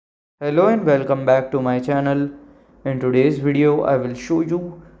Hello and welcome back to my channel. In today's video I will show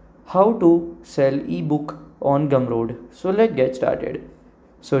you how to sell ebook on Gumroad. So let's get started.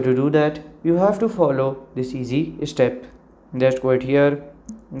 So to do that you have to follow this easy step. Just go it here.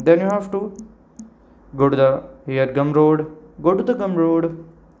 Then you have to go to Gumroad. Go to the Gumroad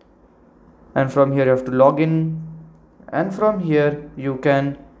and from here you have to log in, and from here you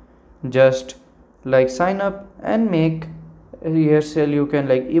can just sign up and make here sell you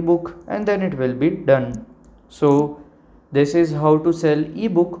can ebook, and then it will be done. So this is how to sell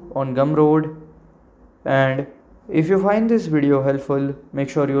ebook on Gumroad. And if you find this video helpful, make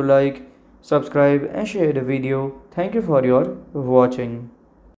sure you like, subscribe and share the video. Thank you for your watching.